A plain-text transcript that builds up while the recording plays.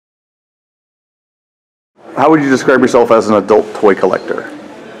How would you describe yourself as an adult toy collector?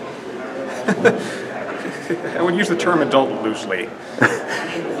 I would use the term adult loosely.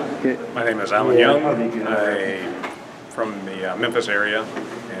 My name is Alan Young. I'm from the Memphis area,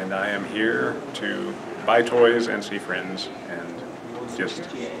 and I am here to buy toys and see friends and just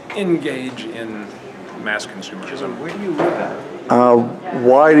engage in mass consumerism. Where do you live at?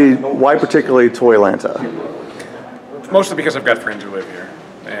 Why particularly Toylanta? Mostly because I've got friends who live here,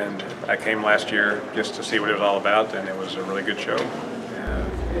 and I came last year just to see what it was all about, and it was a really good show.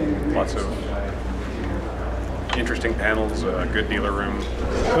 Lots of interesting panels, a good dealer room.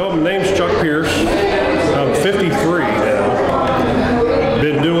 Well, my name's Chuck Pierce. I'm 53 now.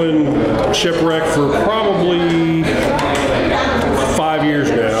 Been doing Shipwreck for probably 5 years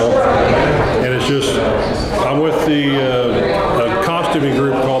now, and it's just, I'm with a costuming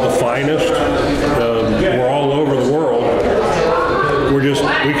group called The Finest. We're all over the world.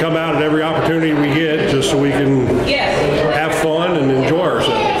 We come out at every opportunity we get just so we can have fun and enjoy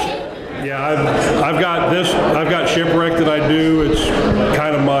ourselves. Yeah, I've got Shipwreck that I do. It's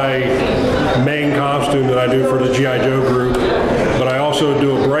kind of my main costume that I do for the G.I. Joe group, but I also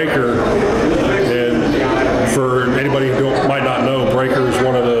do a Breaker. And for anybody who might not know, Breaker is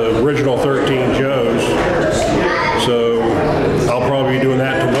one of the original 13 Joes. So I'll probably be doing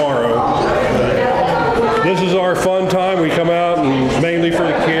that tomorrow. This is our fun time. We come out and mainly for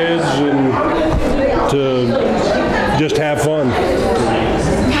the kids and to just have fun.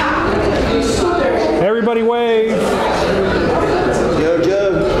 Everybody wave. Yo,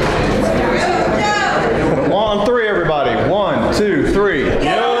 Joe. On three, everybody. 1, 2, 3. Yo,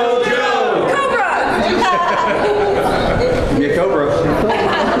 Joe! Cobra! Yeah, Cobra.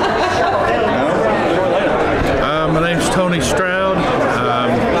 My name's Tony Stroud.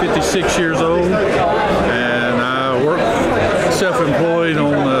 I'm 56 years old, and I work self-employed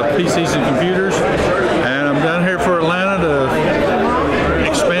on PCs and computers, and I'm down here for Atlanta to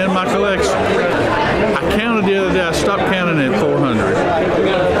expand my collection. I counted the other day, I stopped counting at 400,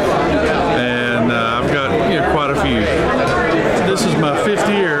 and I've got quite a few. This is my 5th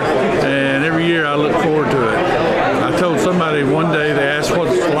year, and every year I look forward to it. I told somebody one day, they asked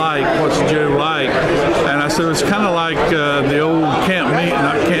what's Joe like, and I said it's kind of like the old not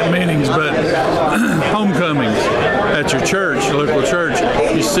camp meetings, but homecomings at your church, your local church.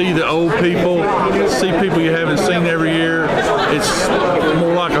 You see the old people, see people you haven't seen every year. It's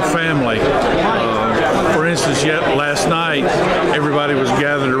more like a family. For instance, last night, everybody was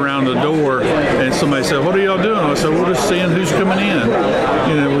gathered around the door, and somebody said, "What are y'all doing?" I said, "We're just seeing who's coming in.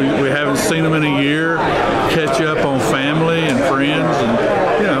 We haven't seen them in a year. Catch up on family and friends, and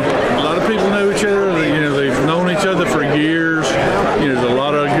a lot of people know each other. They've known each other for years. There's a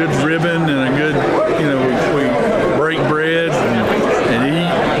lot of good ribbon and a good, we break bread and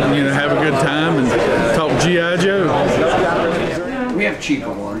eat, and have a good time and talk G.I. Joe." We have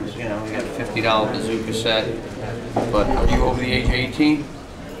cheaper ones, we got a $50 bazooka set, but are you over the age of 18?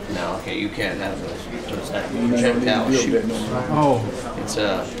 No, okay, you can't have those projectile shoots. Oh. It's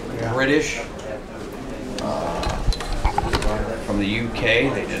British, from the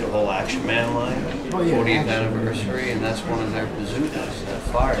UK. They did a whole Action Man line, 40th anniversary, and that's one of their bazookas that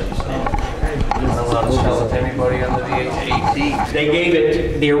fires. You're not allowed to sell it to anybody under the age of 18. They gave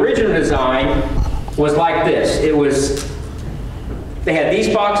it, the original design was like this. They had these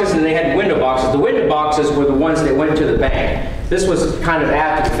boxes and they had window boxes. The window boxes were the ones that went to the bank. This was kind of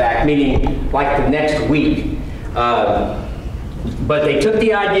after the fact, meaning like the next week. But they took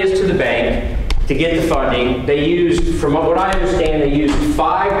the ideas to the bank to get the funding. They used, from what I understand, they used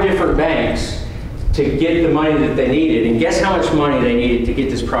 5 different banks to get the money that they needed. And guess how much money they needed to get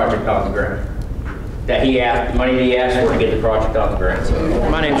this project off the ground? The money that he asked for to get the project off the ground.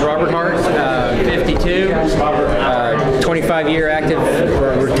 My name's Robert Hart, 52, 25-year active,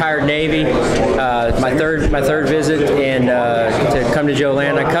 retired Navy. My third visit, and to come to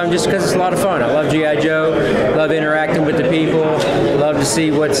Toylanta. I come just because it's a lot of fun. I love G.I. Joe, love interacting with the people, love to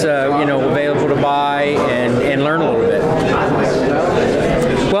see what's available to buy and learn a little bit.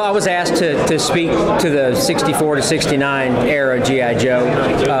 Well, I was asked to speak to the 64 to 69 era G.I. Joe.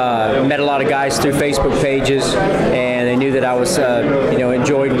 Met a lot of guys through Facebook pages, and they knew that I was,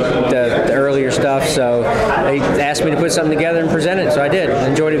 enjoyed the earlier stuff, so they asked me to put something together and present it, so I did.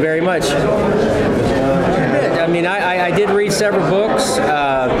 Enjoyed it very much. I mean, I did read several books.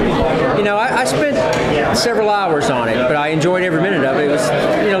 I spent several hours on it, but I enjoyed every minute of it. It was,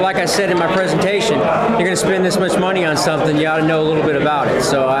 like I said in my presentation, you're going to spend this much money on something, you ought to know a little bit about it.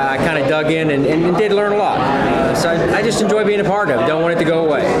 So I kind of dug in and did learn a lot. So I just enjoy being a part of it. Don't want it to go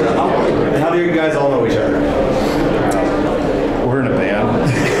away. How do you guys all know each other? We're in a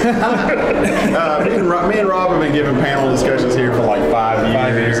band. Me and Rob have been giving panel discussions here for like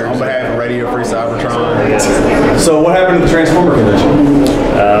 5 years on behalf of Radio Free Cybertron. So what happened to the Transformer convention?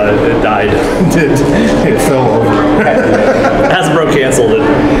 It died. It fell over. Hasbro canceled it.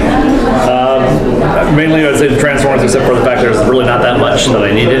 Mainly, I'd say the Transformers, except for the fact there's really not that much that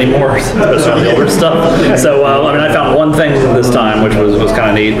I need anymore, especially on the older stuff. So, I mean, I found one thing this time, which was kind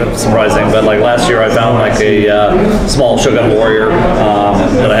of neat, surprising. But like last year, I found like a small Shogun Warrior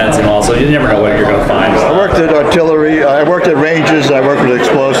that I hadn't seen also. You never know what you're going to find. I worked at artillery, I worked at ranges, I worked with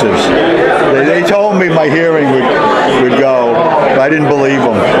explosives. They told me my hearing would go, but I didn't believe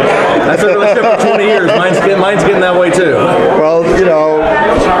them. That's been a for 20 years. Mine's getting that way too. Well, you know,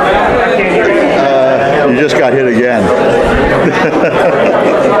 you just got hit again.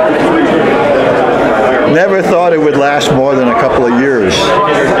 Never thought it would last more than a couple of years,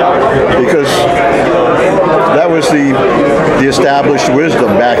 because that was the established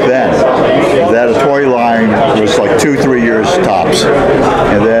wisdom back then, that a toy line was like 2-3 years tops,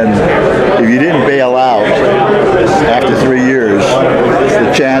 and then if you didn't bail out after 3 years,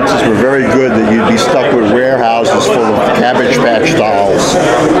 the chances were very good that you'd be stuck with warehouses full of Cabbage Patch dolls,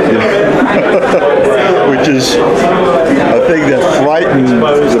 which is a thing that frightened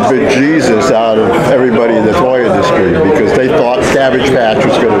the bejesus out of everybody in the toy industry, because they thought Cabbage Patch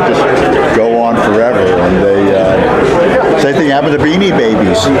was going to just go on forever, and they same thing happened to Beanie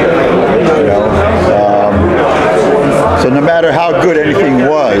Babies, you know. So no matter how good anything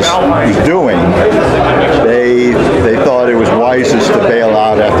was doing, they